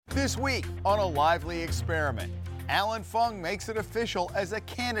This week on A Lively Experiment, Allan Fung makes it official as a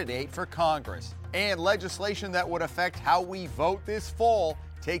candidate for Congress. And legislation that would affect how we vote this fall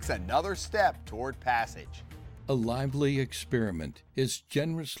takes another step toward passage. A Lively Experiment is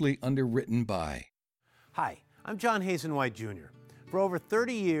generously underwritten by... Hi, I'm John Hazen-White Jr. For over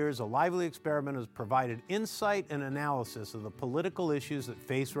 30 years, A Lively Experiment has provided insight and analysis of the political issues that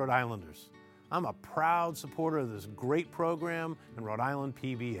face Rhode Islanders. I'm a proud supporter of this great program and Rhode Island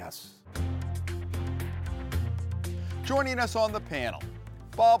PBS. Joining us on the panel,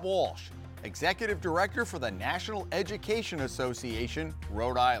 Bob Walsh, Executive Director for the National Education Association,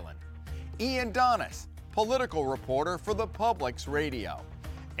 Rhode Island. Ian Donis, political reporter for the Public's Radio.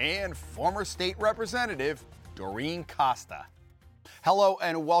 And former state representative, Doreen Costa. Hello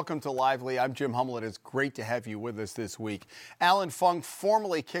and welcome to Lively. I'm Jim Hummel. It is great to have you with us this week. Allan Fung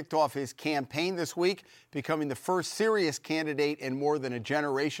formally kicked off his campaign this week, becoming the first serious candidate in more than a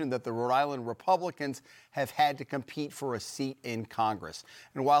generation that the Rhode Island Republicans have had to compete for a seat in Congress.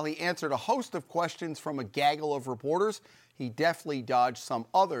 And while he answered a host of questions from a gaggle of reporters, he deftly dodged some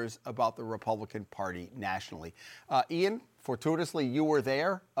others about the Republican Party nationally. Ian, fortuitously, you were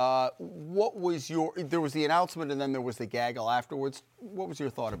there. What was there was the announcement and then there was the gaggle afterwards. What was your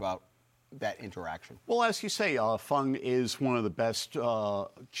thought about that interaction? Well, as you say, Fung is one of the best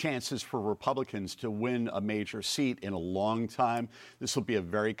chances for Republicans to win a major seat in a long time. This will be a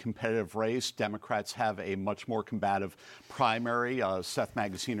very competitive race. Democrats have a much more combative primary. Seth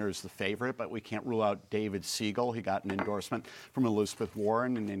Magaziner is the favorite, but we can't rule out David Siegel. He got an endorsement from Elizabeth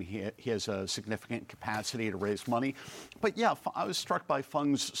Warren, and then he has a significant capacity to raise money. But yeah, I was struck by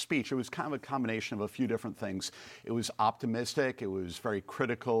Fung's speech. It was kind of a combination of a few different things. It was optimistic. It was very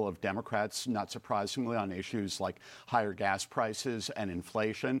critical of Democrats. Not surprisingly, on issues like higher gas prices and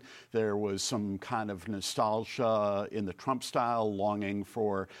inflation. There was some kind of nostalgia in the Trump style, longing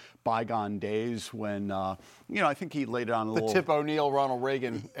for bygone days when, I think he laid it on a little... The Tip O'Neill, Ronald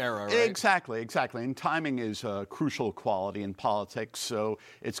Reagan era, right? Exactly. And timing is a crucial quality in politics, so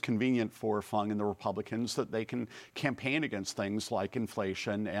it's convenient for Fung and the Republicans that they can campaign against things like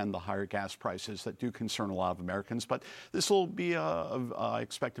inflation and the higher gas prices that do concern a lot of Americans. But this will be, I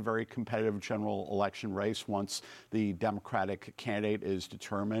expect, a very competitive general election race once the Democratic candidate is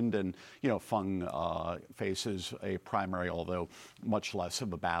determined. And, Fung faces a primary, although much less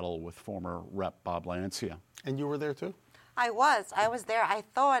of a battle with former Rep. Bob Lancia. And you were there too? I was there. I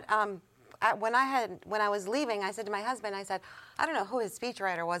thought when I was leaving, I said to my husband, I said, I don't know who his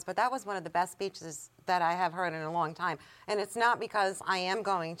speechwriter was, but that was one of the best speeches that I have heard in a long time. And it's not because I am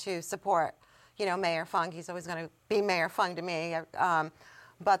going to support, Mayor Fung. He's always going to be Mayor Fung to me.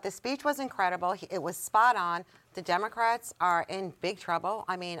 But the speech was incredible. It was spot on. The Democrats are in big trouble.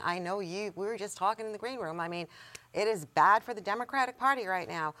 I mean, I know we were just talking in the green room. I mean, it is bad for the Democratic Party right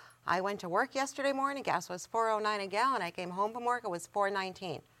now. I went to work yesterday morning. Gas was $4.09 a gallon. I came home from work. It was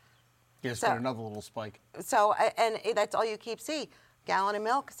 $4.19. Yes, got another little spike. So, and that's all you keep seeing. Gallon of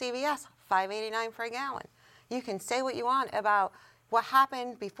milk, CVS, $5.89 for a gallon. You can say what you want about what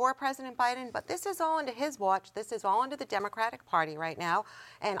happened before President Biden, but this is all under his watch. This is all under the Democratic Party right now.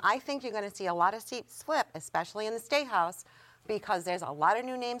 And I think you're going to see a lot of seats flip, especially in the State House, because there's a lot of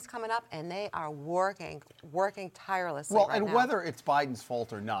new names coming up, and they are working tirelessly right now. Whether it's Biden's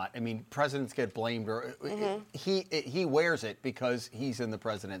fault or not, I mean, presidents get blamed, or he wears it because he's in the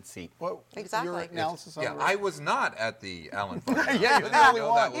president's seat. Well, exactly. Your analysis on I was not at the Allan Fung. Yeah, you're the only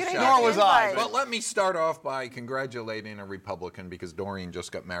one. Nor was I. But let me start off by congratulating a Republican because Doreen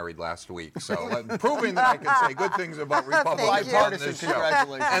just got married last week. So proving that I can say good things about Republicans on this show.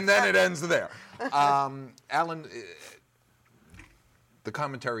 Congratulations. And then it ends there. Allan... The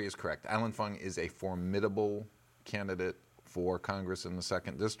commentary is correct. Allan Fung is a formidable candidate for Congress in the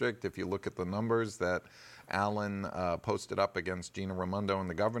 2nd District. If you look at the numbers that Allan posted up against Gina Raimondo in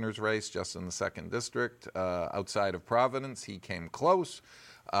the governor's race just in the 2nd District, outside of Providence, he came close.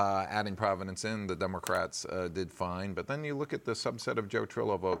 Adding Providence in, the Democrats did fine. But then you look at the subset of Joe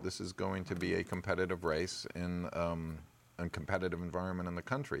Trillo vote, this is going to be a competitive race in a competitive environment in the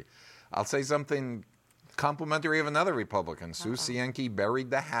country. I'll say something complimentary of another Republican. Sue Cienki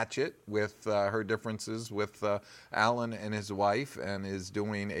buried the hatchet with her differences with Allan and his wife and is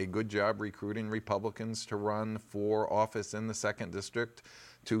doing a good job recruiting Republicans to run for office in the 2nd District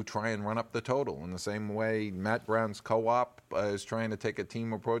to try and run up the total. In the same way Matt Brown's co-op is trying to take a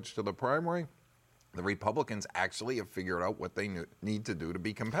team approach to the primary, the Republicans actually have figured out what they need to do to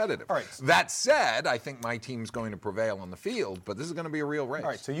be competitive. All right. That said, I think my team's going to prevail on the field, but this is going to be a real race. All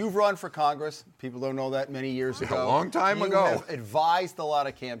right, so you've run for Congress. People don't know that many years ago. A long time ago. You have advised a lot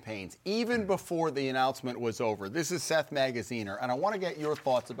of campaigns, even before the announcement was over. This is Seth Magaziner, and I want to get your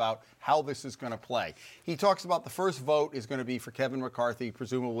thoughts about how this is going to play. He talks about the first vote is going to be for Kevin McCarthy,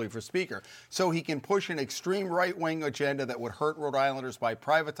 presumably for Speaker, so he can push an extreme right-wing agenda that would hurt Rhode Islanders by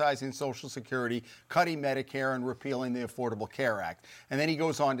privatizing Social Security, cutting Medicare, and repealing the Affordable Care Act. And then he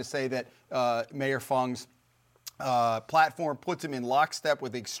goes on to say that Mayor Fung's platform puts him in lockstep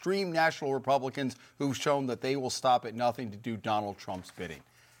with extreme national Republicans who've shown that they will stop at nothing to do Donald Trump's bidding.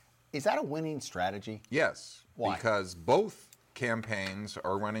 Is that a winning strategy? Yes. Why? Because both campaigns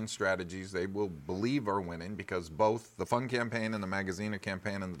are running strategies they will believe are winning, because both the Fung campaign and the Magaziner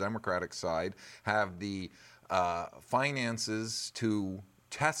campaign on the Democratic side have the finances to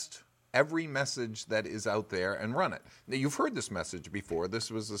test every message that is out there and run it. Now, you've heard this message before. This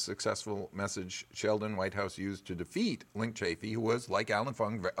was a successful message Sheldon Whitehouse used to defeat Link Chafee, who was, like Allan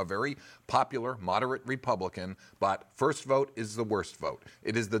Fung, a very popular, moderate Republican, but first vote is the worst vote.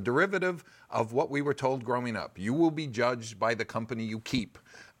 It is the derivative of what we were told growing up. You will be judged by the company you keep.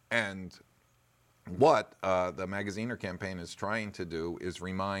 And what the Magaziner campaign is trying to do is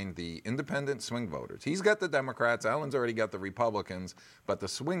remind the independent swing voters. He's got the Democrats, Allen's already got the Republicans, but the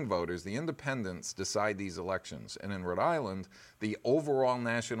swing voters, the independents, decide these elections. And in Rhode Island, the overall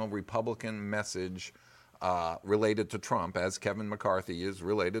national Republican message related to Trump, as Kevin McCarthy is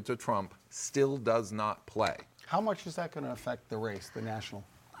related to Trump, still does not play. How much is that going to affect the race, the national?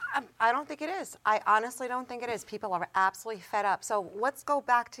 I don't think it is. I honestly don't think it is. People are absolutely fed up. So let's go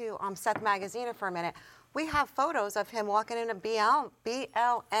back to Seth Magaziner for a minute. We have photos of him walking in a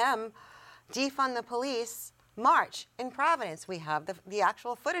BLM, defund the police march in Providence. We have the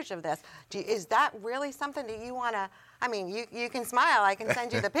actual footage of this. Is that really something that you want to, I mean, you can smile, I can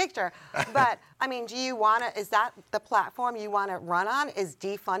send you the picture, but I mean, do you want to, is that the platform you want to run on, is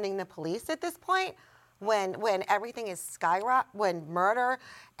defunding the police at this point? When everything is skyrocketing, when murder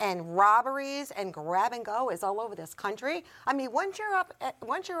and robberies and grab and go is all over this country. I mean, once you're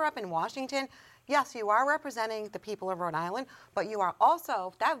up in Washington, yes, you are representing the people of Rhode Island, but you are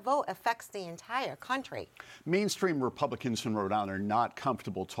also, that vote affects the entire country. Mainstream Republicans in Rhode Island are not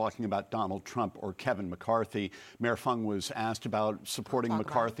comfortable talking about Donald Trump or Kevin McCarthy. Mayor Fung was asked about supporting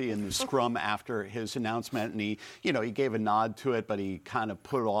McCarthy in the scrum after his announcement, and he gave a nod to it, but he kind of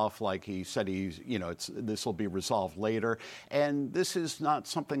put it off, like he said this will be resolved later. And this is not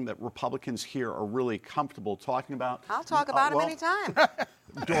something that Republicans here are really comfortable talking about. I'll talk about him anytime.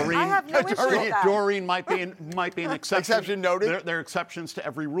 Doreen, I have no issue with that. Doreen might be an exception. Exception noted. There are exceptions to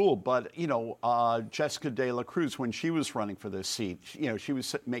every rule, but Jessica De La Cruz, when she was running for this seat, she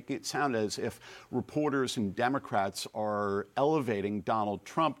was making it sound as if reporters and Democrats are elevating Donald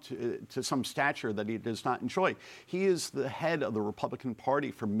Trump to some stature that he does not enjoy. He is the head of the Republican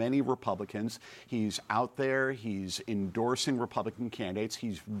Party for many Republicans. He's out there. He's endorsing Republican candidates.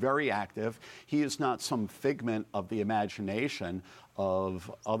 He's very active. He is not some figment of the imagination of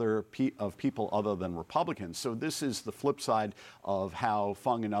people other than Republicans. So this is the flip side of how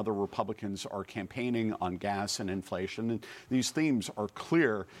Fung and other Republicans are campaigning on gas and inflation. And these themes are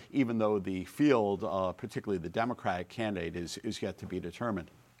clear, even though the field, particularly the Democratic candidate, is yet to be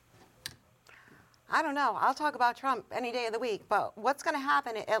determined. I don't know. I'll talk about Trump any day of the week. But what's going to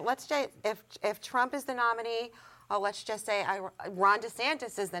happen? Let's say if Trump is the nominee, or let's just say Ron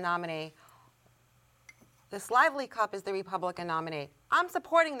DeSantis is the nominee. This Lively Cup is the Republican nominee. I'm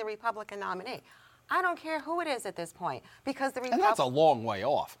supporting the Republican nominee. I don't care who it is at this point, because the And that's a long way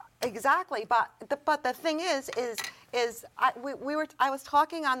off. Exactly, but the thing is I was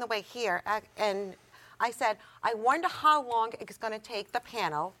talking on the way here, and I said, I wonder how long it's going to take the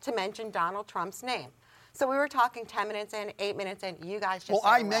panel to mention Donald Trump's name. So we were talking 10 minutes in, 8 minutes in. You guys just. Well,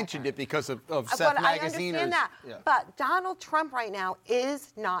 I mentioned it because of Seth Magaziner's. I understand that. Yeah. But Donald Trump right now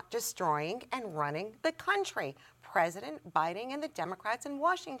is not destroying and running the country. President Biden and the Democrats in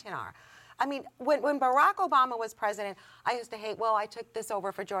Washington are. I mean, when Barack Obama was president, I used to hate, well, I took this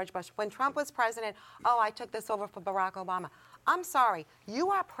over for George Bush. When Trump was president, oh, I took this over for Barack Obama. I'm sorry,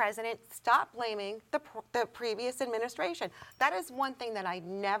 you are president. Stop blaming the previous administration. That is one thing that I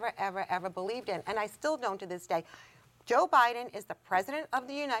never, ever, ever believed in, and I still don't to this day. Joe Biden is the president of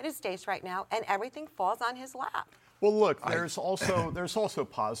the United States right now, and everything falls on his lap. Well, look, there's also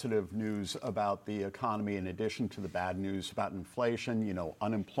positive news about the economy in addition to the bad news about inflation. You know,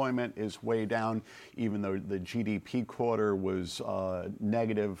 unemployment is way down, even though the GDP quarter was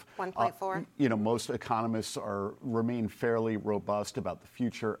negative. 1.4. You know, most economists remain fairly robust about the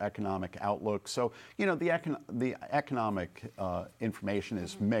future economic outlook. So, you know, the economic information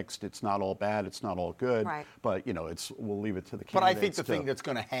is mixed. It's not all bad. It's not all good. Right. But you know, we'll leave it to the candidates. But I think the thing that's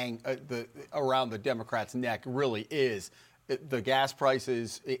going to hang around the Democrats' neck really is the gas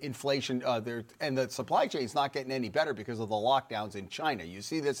prices, inflation, and the supply chain is not getting any better because of the lockdowns in China. You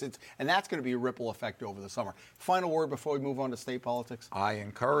see this, and that's going to be a ripple effect over the summer. Final word before we move on to state politics. I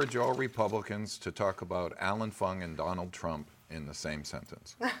encourage all Republicans to talk about Allan Fung and Donald Trump in the same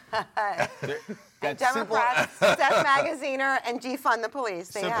sentence. And Democrats, Death Magaziner, and defund the police.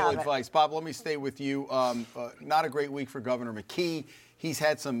 They Simple have advice. Bob, let me stay with you. Not a great week for Governor McKee. He's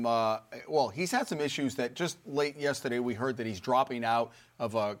had some issues that just late yesterday we heard that he's dropping out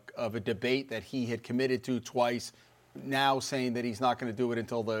of a debate that he had committed to twice. Now saying that he's not going to do it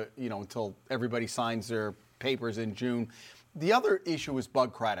until everybody signs their papers in June. The other issue is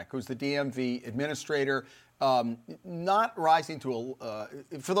Bud Craddock, who's the DMV administrator. Not rising to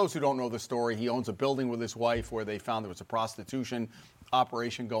for those who don't know the story, he owns a building with his wife where they found there was a prostitution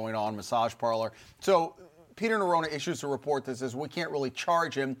operation going on, massage parlor. So Peter Nerona issues a report that says we can't really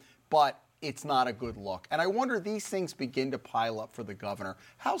charge him, but it's not a good look. And I wonder, these things begin to pile up for the governor.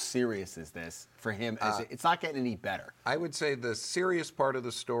 How serious is this for him? It's not getting any better. I would say the serious part of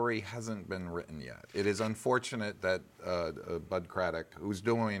the story hasn't been written yet. It is unfortunate that Bud Craddock, who's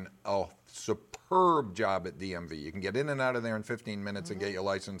doing a superb job at DMV, you can get in and out of there in 15 minutes and get your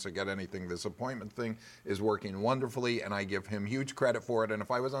license or get anything. This appointment thing is working wonderfully, and I give him huge credit for it. And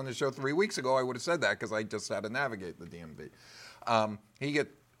if I was on the show 3 weeks ago, I would have said that because I just had to navigate the DMV.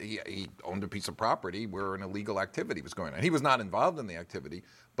 He owned a piece of property where an illegal activity was going on. He was not involved in the activity,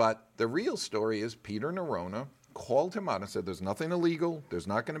 but the real story is Peter Nerona called him out and said, there's nothing illegal, there's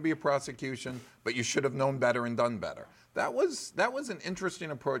not going to be a prosecution, but you should have known better and done better. That was an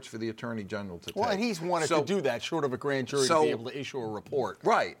interesting approach for the Attorney General to take. Well, and he's wanted to do that short of a grand jury to be able to issue a report.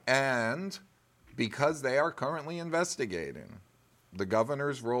 Right, and because they are currently investigating the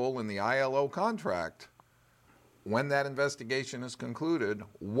governor's role in the ILO contract, when that investigation is concluded,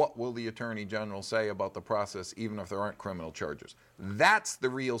 what will the Attorney General say about the process, even if there aren't criminal charges? That's the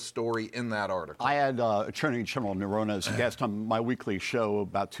real story in that article. I had Attorney General Nerona as a guest on my weekly show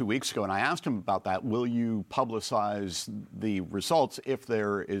about 2 weeks ago, and I asked him about that. Will you publicize the results if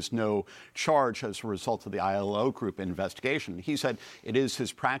there is no charge as a result of the ILO group investigation? He said it is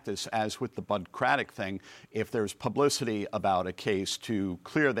his practice, as with the Bud Craddock thing, if there's publicity about a case, to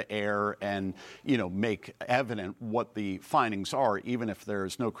clear the air and, make evident what the findings are, even if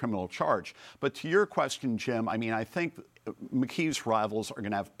there's no criminal charge. But to your question, Jim, I think McKee's rivals are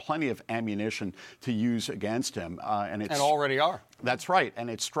going to have plenty of ammunition to use against him. And already are. That's right. And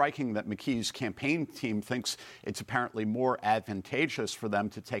it's striking that McKee's campaign team thinks it's apparently more advantageous for them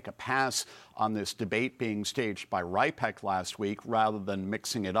to take a pass on this debate being staged by RIPEC last week rather than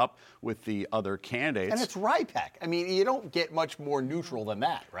mixing it up with the other candidates. And it's RIPEC. You don't get much more neutral than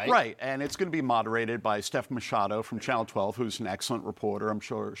that, right? Right. And it's going to be moderated by Steph Machado from Channel 12, who's an excellent reporter. I'm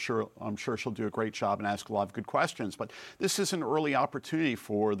sure she'll do a great job and ask a lot of good questions. But this is an early opportunity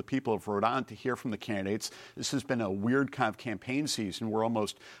for the people of Rhode Island to hear from the candidates. This has been a weird kind of campaign season. We're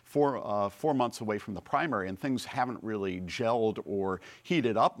almost 4 months away from the primary, and things haven't really gelled or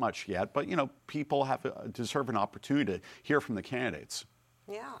heated up much yet. But, people deserve an opportunity to hear from the candidates.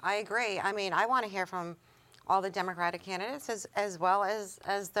 Yeah, I agree. I want to hear from all the Democratic candidates as well as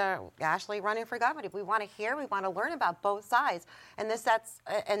the Ashley running for governor. We want to learn about both sides. And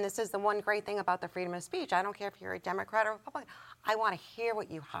this is the one great thing about the freedom of speech. I don't care if you're a Democrat or Republican. I want to hear what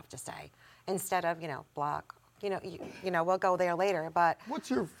you have to say instead of, block. We'll go there later. But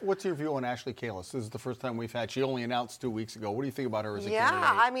what's your view on Ashley Kalis? This is the first time we've had. She only announced 2 weeks ago. What do you think about her as a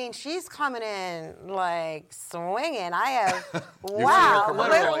candidate? Yeah, she's coming in like swinging. I have wow,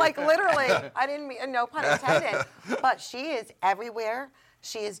 literally. I didn't mean, no pun intended. But she is everywhere.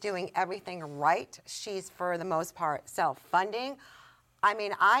 She is doing everything right. She's for the most part self-funding.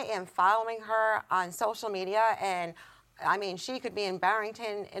 I am following her on social media and. She could be in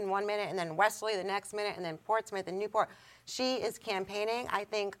Barrington in 1 minute and then Wesley the next minute and then Portsmouth and Newport. She is campaigning. I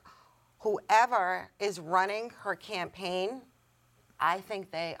think whoever is running her campaign, I think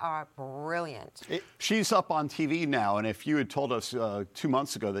they are brilliant. She's up on TV now, and if you had told us 2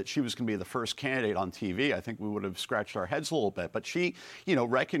 months ago that she was going to be the first candidate on TV, I think we would have scratched our heads a little bit. But she,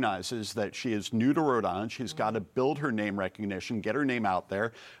 recognizes that she is new to Rhode Island. She's got to build her name recognition, get her name out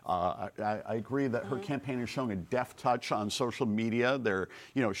there. I agree that her campaign is showing a deft touch on social media. They're,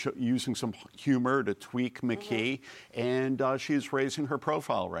 using some humor to tweak McKee, and she's raising her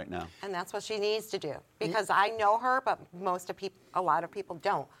profile right now. And that's what she needs to do, because I know her, but a lot of people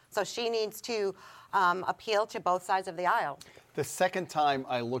don't. So she needs to appeal to both sides of the aisle. The second time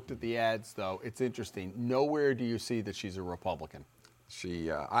I looked at the ads, though, it's interesting. Nowhere do you see that she's a Republican.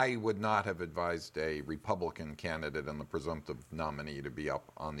 I would not have advised a Republican candidate and the presumptive nominee to be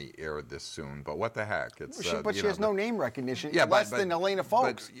up on the air this soon. But what the heck? But she has no name recognition, less than Elena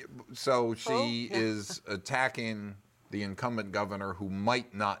Folks. So she is attacking the incumbent governor, who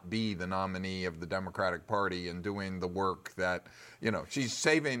might not be the nominee of the Democratic Party, and doing the work that, she's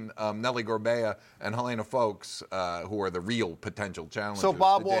saving Nellie Gorbea and Helena Folks, who are the real potential challengers. So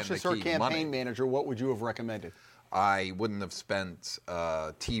Bob Walsh is her campaign manager. What would you have recommended? I wouldn't have spent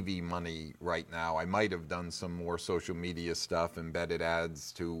TV money right now. I might have done some more social media stuff, embedded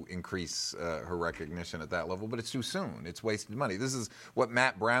ads to increase her recognition at that level, but it's too soon. It's wasted money. This is what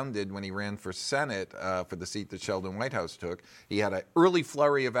Matt Brown did when he ran for Senate for the seat that Sheldon Whitehouse took. He had an early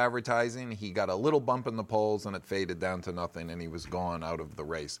flurry of advertising. He got a little bump in the polls, and it faded down to nothing, and he was gone out of the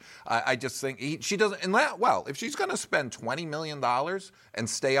race. I just think she doesn't. And if she's going to spend $20 million and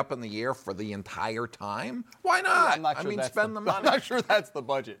stay up in the air for the entire time, why not? I'm not sure spend the money. I'm not sure that's the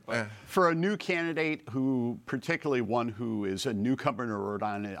budget. But. For a new candidate, particularly one who is a newcomer to Rhode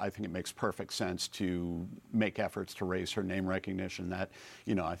Island, I think it makes perfect sense to make efforts to raise her name recognition. I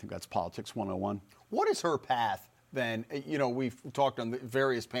think that's politics 101. What is her path? Then, we've talked on the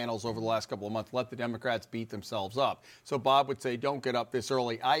various panels over the last couple of months, let the Democrats beat themselves up. So Bob would say, don't get up this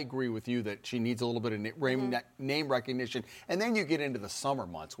early. I agree with you that she needs a little bit of name recognition. And then you get into the summer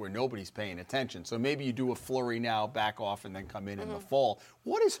months where nobody's paying attention. So maybe you do a flurry now, back off, and then come in the fall.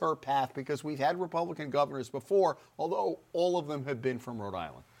 What is her path? Because we've had Republican governors before, although all of them have been from Rhode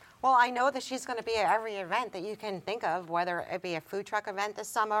Island. Well, I know that she's going to be at every event that you can think of, whether it be a food truck event this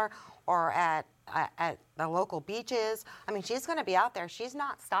summer or at the local beaches. I mean, she's going to be out there. She's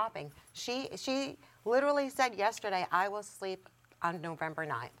not stopping. She literally said yesterday, I will sleep on November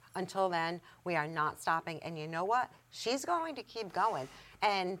 9th. Until then, we are not stopping. And you know what? She's going to keep going.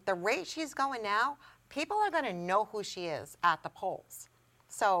 And the rate she's going now, people are going to know who she is at the polls.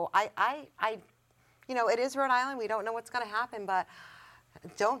 So it is Rhode Island. We don't know what's going to happen, but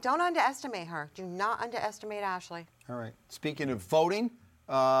don't underestimate her. Do not underestimate Ashley. All right. Speaking of voting,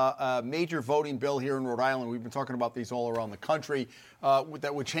 a major voting bill here in Rhode Island. We've been talking about these all around the country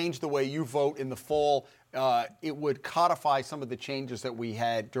that would change the way you vote in the fall. It would codify some of the changes that we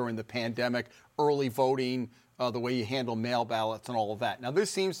had during the pandemic, early voting, the way you handle mail ballots and all of that. Now, this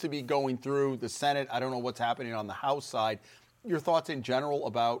seems to be going through the Senate. I don't know what's happening on the House side. Your thoughts in general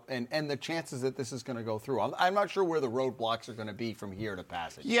about and the chances that this is going to go through. I'm not sure where the roadblocks are going to be from here to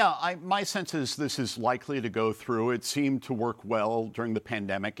passage. Yeah, my sense is this is likely to go through. It seemed to work well during the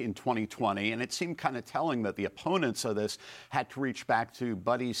pandemic in 2020, and it seemed kind of telling that the opponents of this had to reach back to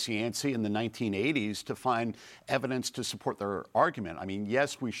Buddy Cianci in the 1980s to find evidence to support their argument. I mean,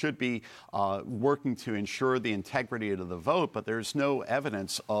 yes, we should be working to ensure the integrity of the vote, but there's no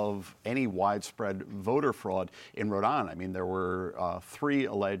evidence of any widespread voter fraud in Rhode Island. I mean, there were 3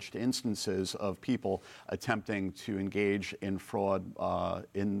 alleged instances of people attempting to engage in fraud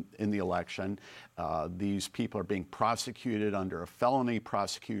in the election. These people are being prosecuted under a felony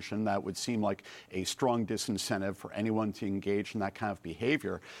prosecution. That would seem like a strong disincentive for anyone to engage in that kind of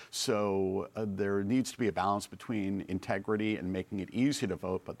behavior. So there needs to be a balance between integrity and making it easy to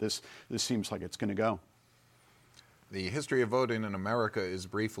vote, but this seems like it's going to go. The history of voting in America is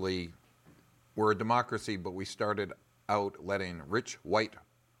briefly, we're a democracy, but we started out letting rich white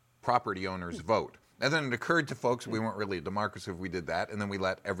property owners vote. And then it occurred to folks we weren't really a democracy if we did that, and then we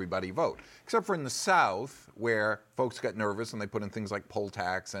let everybody vote. Except for in the South, where folks got nervous and they put in things like poll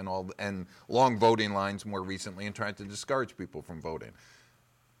tax and long voting lines more recently and tried to discourage people from voting.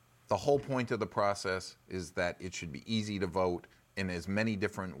 The whole point of the process is that it should be easy to vote in as many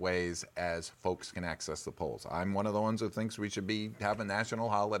different ways as folks can access the polls. I'm one of the ones who thinks we should have a national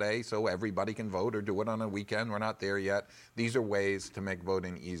holiday so everybody can vote, or do it on a weekend. We're not there yet. These are ways to make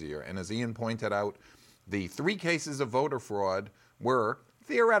voting easier. And as Ian pointed out, the 3 cases of voter fraud were,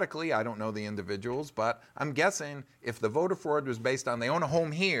 theoretically, I don't know the individuals, but I'm guessing if the voter fraud was based on they own a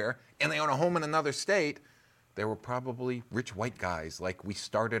home here and they own a home in another state, they were probably rich white guys like we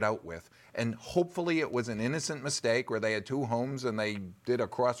started out with. And hopefully it was an innocent mistake where they had 2 homes and they did a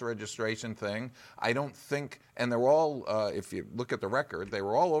cross-registration thing. I don't think, and they're all, if you look at the record, they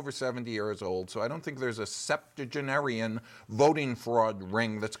were all over 70 years old, so I don't think there's a septuagenarian voting fraud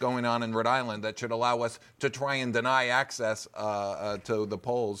ring that's going on in Rhode Island that should allow us to try and deny access to the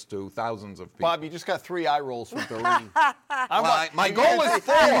polls to thousands of people. Bob, you just got 3 eye rolls from Doreen. My goal is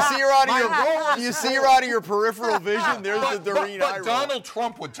 4. You see her out of your peripheral vision? There's the Doreen eye roll. But Donald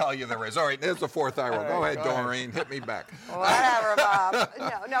Trump would tell you there is. All right, there's the 4th eye roll. Go ahead, Doreen. Hit me back. Whatever, Bob.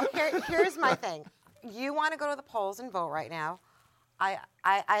 No. Here's my thing. You want to go to the polls and vote right now. I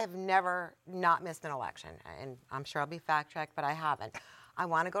have never not missed an election, and I'm sure I'll be fact-checked, but I haven't. I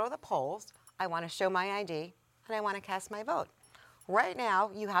want to go to the polls. I want to show my ID, and I want to cast my vote. Right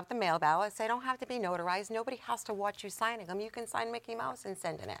now, you have the mail ballots. They don't have to be notarized. Nobody has to watch you signing them. You can sign Mickey Mouse and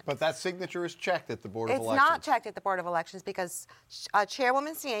send it in. But that signature is checked at the Board of Elections. It's not checked at the Board of Elections because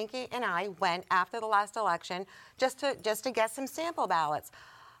Chairwoman Cienki and I went after the last election just to get some sample ballots.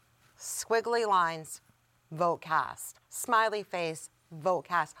 Squiggly lines, vote cast. Smiley face, vote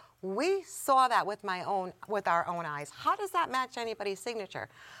cast. We saw that with our own eyes. How does that match anybody's signature?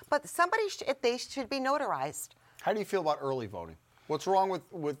 But they should be notarized. How do you feel about early voting? What's wrong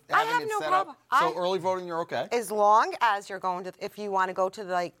with I having have it no set problem. up? So early voting, you're okay? As long as you're going to, if you want to go to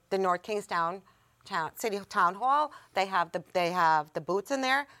the North Kingstown City Town Hall, they have the booths in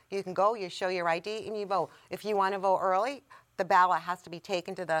there. You can go, you show your ID, and you vote. If you want to vote early, the ballot has to be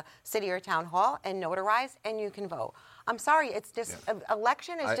taken to the city or town hall and notarized, and you can vote. I'm sorry, it's just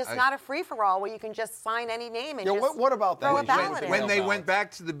election is just not a free-for-all where you can just sign any name and what about that? throw a ballot in. When they went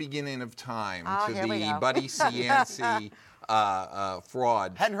back to the beginning of time to here we the go. Buddy Cianci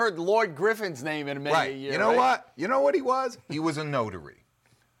fraud. Hadn't heard Lloyd Griffin's name in many a year. You know what? You know what he was? He was a notary.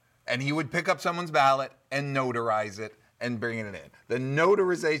 And he would pick up someone's ballot and notarize it and bring it in. The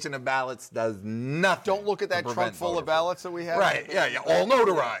notarization of ballots does nothing. Don't look at that trunk full of ballots that we have. Right, all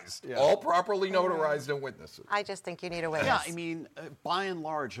notarized. Yeah. All properly notarized and witnessed. I just think you need a witness. Yeah, I mean, by and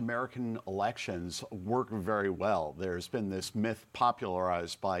large, American elections work very well. There's been this myth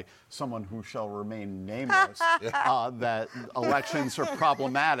popularized by someone who shall remain nameless that elections are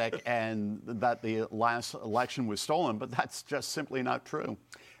problematic and that the last election was stolen, but that's just simply not true.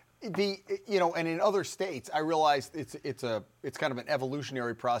 And in other states, I realize it's kind of an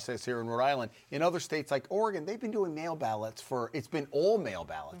evolutionary process here in Rhode Island. In other states like Oregon, they've been doing mail ballots it's been all mail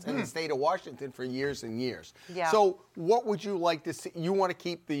ballots in the state of Washington for years and years. Yeah. So what would you like to see? You want to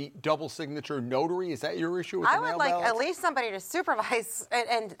keep the double signature notary? Is that your issue with the mail ballots? I would like at least somebody to supervise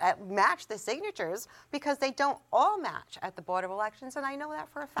and match the signatures because they don't all match at the Board of Elections, and I know that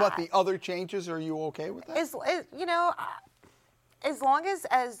for a fact. But the other changes, are you okay with that?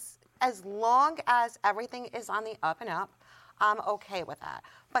 As long as everything is on the up and up, I'm okay with that.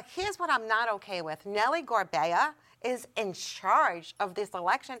 But here's what I'm not okay with. Nellie Gorbea is in charge of this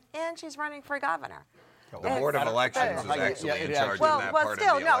election, and she's running for governor. The Board of Elections is actually in charge of that part of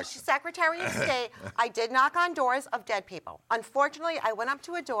the election. She's Secretary of State. I did knock on doors of dead people. Unfortunately, I went up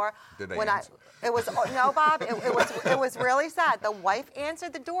to a door. Did they answer? No, Bob. It was really sad. The wife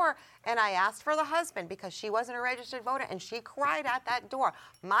answered the door, and I asked for the husband because she wasn't a registered voter, and she cried at that door.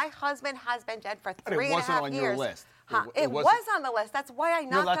 My husband has been dead for 3.5 years. It wasn't on your list. It was on the list. That's why I knocked on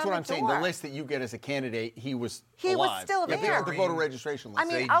the door. No, that's what I'm saying. The list that you get as a candidate, he was alive. Was still there. The voter registration list. I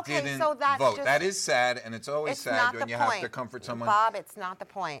mean, They didn't vote. That is sad, and it's always sad when you have to comfort someone. Bob, it's not the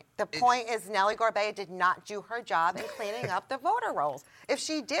point. The point is Nellie Gorbea did not do her job in cleaning up the voter rolls. If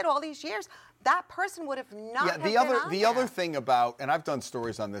she did all these years, that person would have not have been on the other thing about, and I've done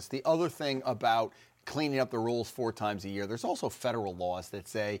stories on this, the other thing about cleaning up the rules 4 times a year. There's also federal laws that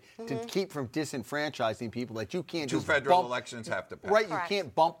say to keep from disenfranchising people that you can't just federal elections have to pass. Right, you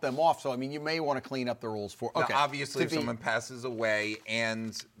can't bump them off. So, I mean, you may want to clean up the rules for. Okay. Now, obviously, if someone passes away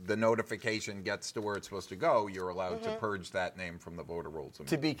and the notification gets to where it's supposed to go, you're allowed to purge that name from the voter rolls.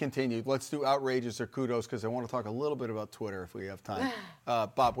 To be continued. Let's do outrages or kudos because I want to talk a little bit about Twitter if we have time.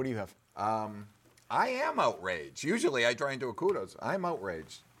 Bob, what do you have? I am outraged. Usually I try and do a kudos. I'm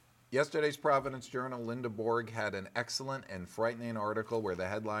outraged. Yesterday's Providence Journal, Linda Borg had an excellent and frightening article where the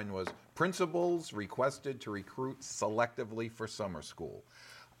headline was, Principals Requested to Recruit Selectively for Summer School.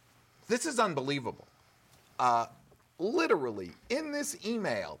 This is unbelievable. Literally, in this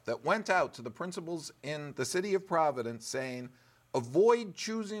email that went out to the principals in the city of Providence saying, avoid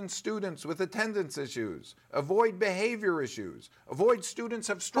choosing students with attendance issues. Avoid behavior issues. Avoid students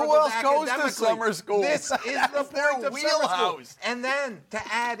have struggled academically. Who else goes to summer school? This is the point of summer school. And then, to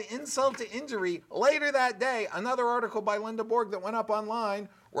add insult to injury, later that day, another article by Linda Borg that went up online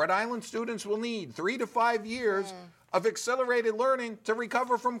Rhode Island students will need 3 to 5 years of accelerated learning to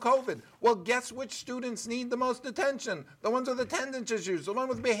recover from COVID. Well, guess which students need the most attention? The ones with attendance issues, the ones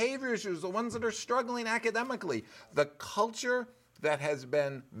with behavior issues, the ones that are struggling academically. The culture that has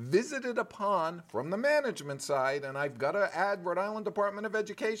been visited upon from the management side, and I've got to add Rhode Island Department of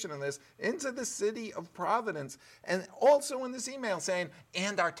Education in this, into the city of Providence, and also in this email saying,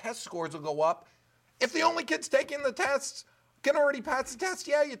 and our test scores will go up. If the only kids taking the tests can already pass the test,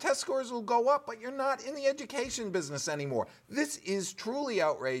 yeah, your test scores will go up, but you're not in the education business anymore. This is truly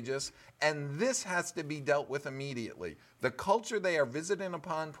outrageous, and this has to be dealt with immediately. The culture they are visiting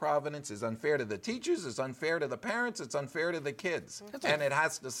upon Providence is unfair to the teachers, it's unfair to the parents, it's unfair to the kids, and it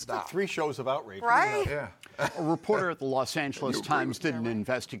has to stop. 3 shows of outrage. Right? Yeah. A reporter at the Los Angeles Times did an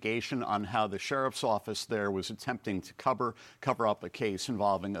investigation on how the sheriff's office there was attempting to cover up a case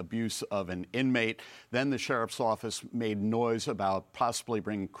involving abuse of an inmate. Then the sheriff's office made noise about possibly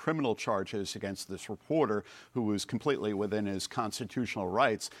bringing criminal charges against this reporter who was completely within his constitutional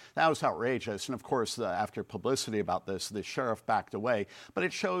rights. That was outrageous. And of course, after publicity about this, the sheriff backed away. But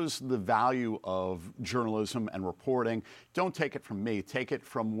it shows the value of journalism and reporting. Don't take it from me. Take it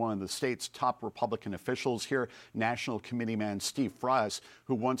from one of the state's top Republican officials here, National Committeeman Steve Fries,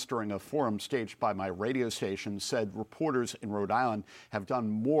 who once during a forum staged by my radio station said reporters in Rhode Island have done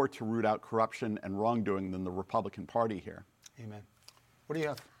more to root out corruption and wrongdoing than the Republican Party here. Amen. What do you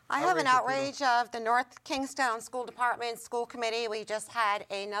have? I have an outrage of the North Kingstown School Department, School Committee. We just had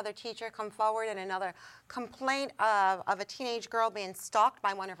another teacher come forward and another complaint of a teenage girl being stalked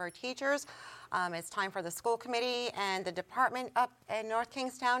by one of her teachers. It's time for the school committee and the department up in North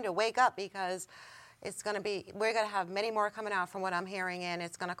Kingstown to wake up, because we're going to have many more coming out from what I'm hearing, and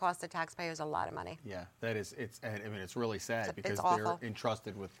it's going to cost the taxpayers a lot of money. Yeah, it's really sad because it's they're awful.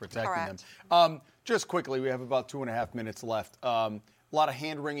 Entrusted with protecting Correct. them. Just quickly, we have about 2.5 minutes left. A lot of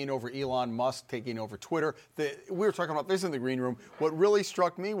hand-wringing over Elon Musk taking over Twitter. We were talking about this in the green room. What really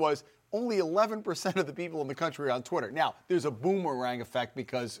struck me was only 11% of the people in the country are on Twitter. Now, there's a boomerang effect,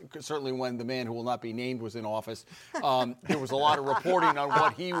 because certainly when the man who will not be named was in office, there was a lot of reporting on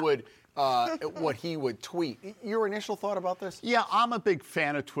what he would tweet. Your initial thought about this? Yeah, I'm a big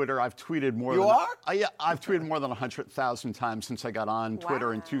fan of Twitter. I've tweeted more You than... are? Yeah, I've tweeted more than 100,000 times since I got on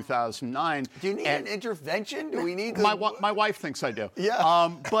Twitter in 2009. Do you need an intervention? Do we need My wife thinks I do. Yeah.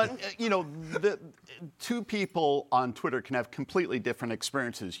 But, the two people on Twitter can have completely different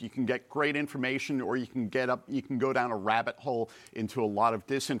experiences. You can get great information, or you can go down a rabbit hole into a lot of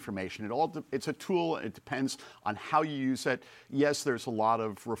disinformation. It's a tool. It depends on how you use it. Yes, there's a lot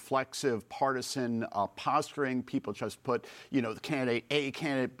of reflexive, partisan posturing. People just put, the candidate A,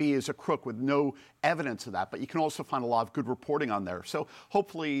 candidate B is a crook with no evidence of that. But you can also find a lot of good reporting on there. So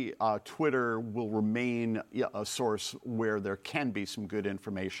hopefully Twitter will remain a source where there can be some good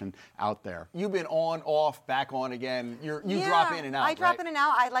information out there. You've been on, off, back on again. You drop in and out, I drop right? in and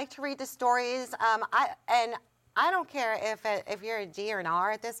out. I like to read the stories. I don't care if you're a D or an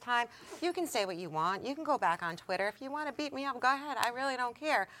R at this time. You can say what you want. You can go back on Twitter. If you want to beat me up, go ahead. I really don't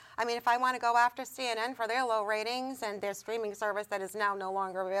care. I mean, if I want to go after CNN for their low ratings and their streaming service that is now no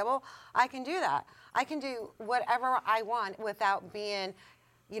longer available, I can do that. I can do whatever I want without being,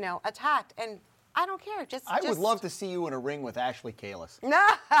 attacked. And I don't care. I would love to see you in a ring with Ashley Kalis. No.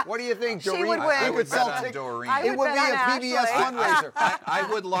 What do you think, Doreen? She would win. I would bet on tickets. Doreen. It would be a PBS fundraiser. I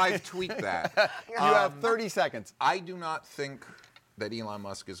would live tweet that. You have 30 seconds. I do not think that Elon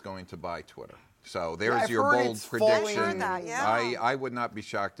Musk is going to buy Twitter. So Yeah, there's I've your heard bold it's falling. prediction. I've heard that, yeah. I would not be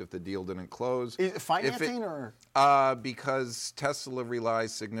shocked if the deal didn't close. Is it financing or? Because Tesla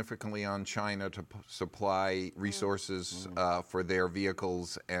relies significantly on China to supply resources for their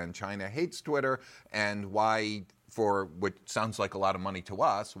vehicles, and China hates Twitter. And why, for what sounds like a lot of money to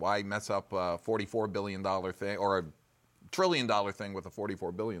us, why mess up a $44 billion thing or a $1 trillion thing with a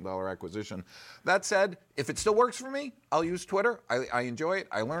 $44 billion acquisition? That said, if it still works for me, I'll use Twitter. I enjoy it.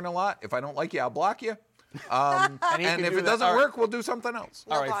 I learn a lot. If I don't like you, I'll block you. And if it doesn't work, we'll do something else.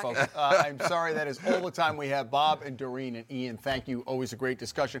 All right, folks. I'm sorry, that is all the time we have. Bob and Doreen and Ian, thank you. Always a great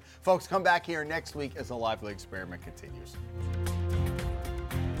discussion. Folks, come back here next week as the Lively Experiment continues.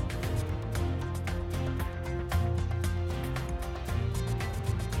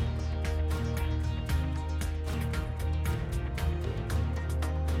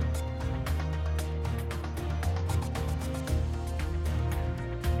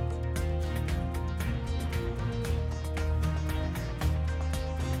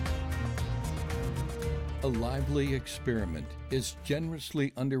 A Lively Experiment is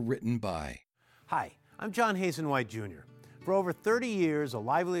generously underwritten by... Hi, I'm John Hazen White Jr. For over 30 years, A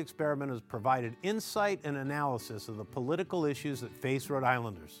Lively Experiment has provided insight and analysis of the political issues that face Rhode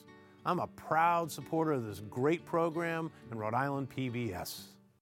Islanders. I'm a proud supporter of this great program and Rhode Island PBS.